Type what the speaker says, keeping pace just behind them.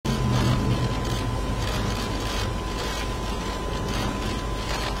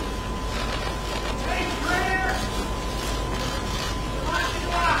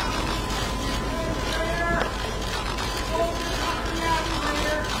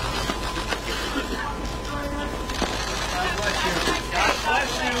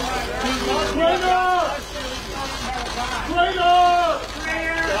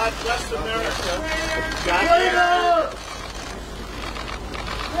Traitor!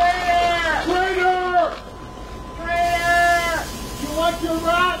 Traitor! Traitor! You want your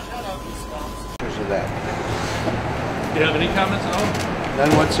rock? Of that. Do you have any comments at all?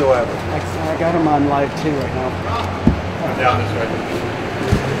 None whatsoever. I got him on live too right now. Down this way.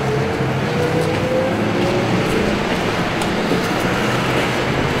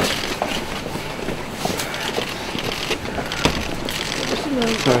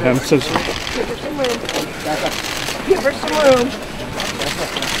 Sorry, I'm so sorry. Give her some room. Give her some room.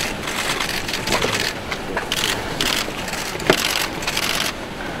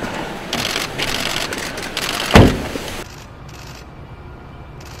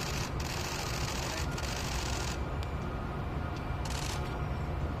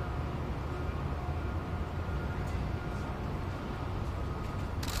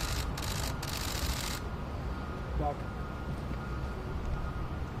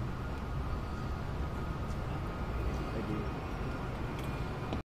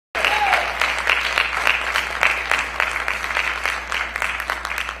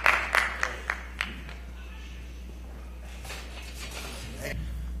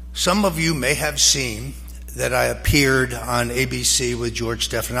 Some of you may have seen that I appeared on ABC with George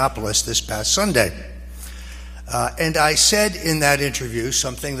Stephanopoulos this past Sunday. And I said in that interview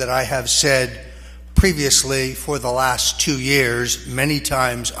something that I have said previously for the last 2 years, many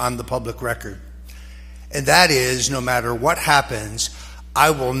times on the public record. And that is, no matter what happens,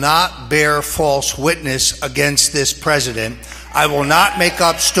 I will not bear false witness against this president. I will not make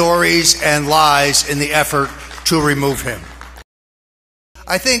up stories and lies in the effort to remove him.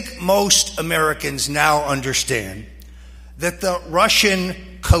 I think most Americans now understand that the Russian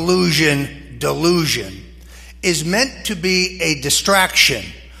collusion delusion is meant to be a distraction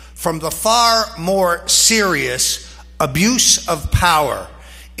from the far more serious abuse of power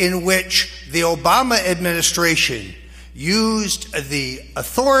in which the Obama administration used the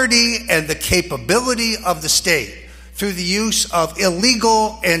authority and the capability of the state through the use of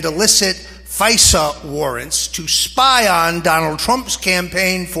illegal and illicit FISA warrants to spy on Donald Trump's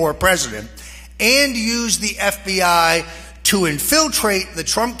campaign for president and use the FBI to infiltrate the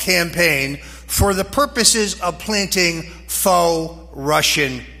Trump campaign for the purposes of planting faux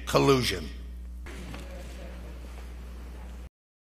Russian collusion.